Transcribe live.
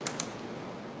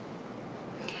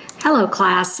Hello,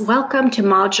 class. Welcome to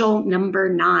module number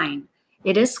 9.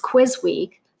 It is quiz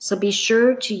week, so be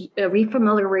sure to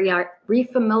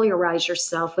refamiliarize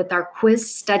yourself with our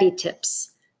quiz study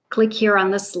tips. Click here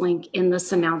on this link in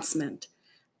this announcement.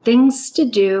 Things to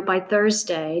do by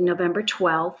Thursday, November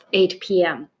 12th, 8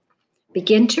 p.m.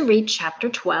 Begin to read Chapter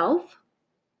 12.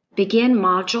 Begin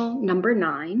module number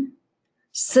 9.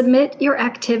 Submit your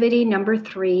activity number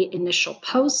 3 initial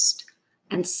post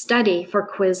and study for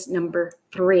quiz number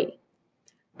 3.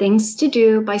 Things to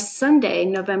do by Sunday,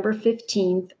 November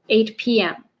 15th, 8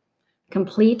 p.m.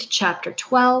 Complete Chapter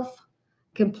 12,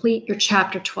 complete your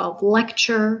Chapter 12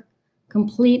 lecture,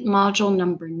 complete module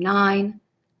number 9,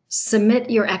 submit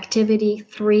your activity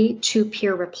 3 to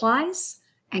peer replies,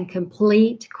 and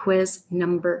complete quiz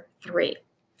number 3.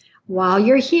 While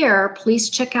you're here, please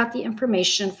check out the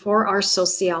information for our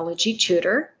sociology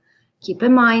tutor. Keep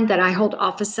in mind that I hold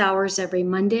office hours every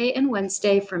Monday and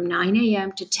Wednesday from 9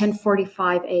 a.m. to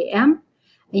 10:45 a.m.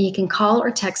 And you can call or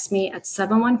text me at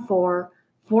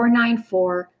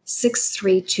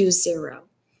 714-494-6320.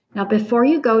 Now, before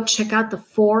you go, check out the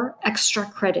 4 extra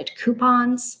credit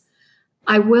coupons.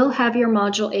 I will have your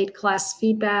Module 8 class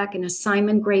feedback and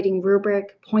assignment grading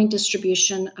rubric point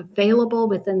distribution available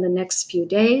within the next few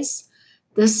days.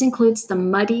 This includes the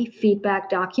muddy feedback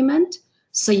document,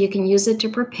 so you can use it to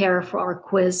prepare for our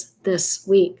quiz this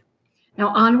week. Now,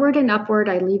 onward and upward,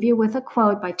 I leave you with a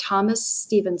quote by Thomas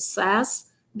Stephen Sass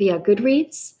via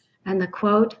Goodreads, and the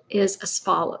quote is as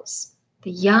follows: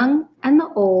 "The young and the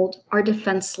old are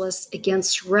defenseless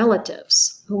against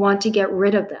relatives who want to get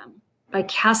rid of them by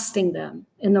casting them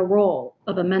in the role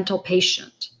of a mental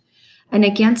patient, and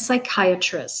against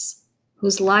psychiatrists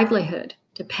whose livelihood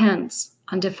depends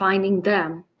on defining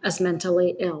them as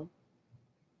mentally ill."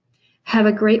 Have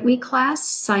a great week, class.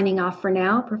 Signing off for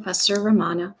now, Professor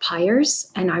Ramana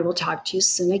Pyers, and I will talk to you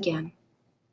soon again.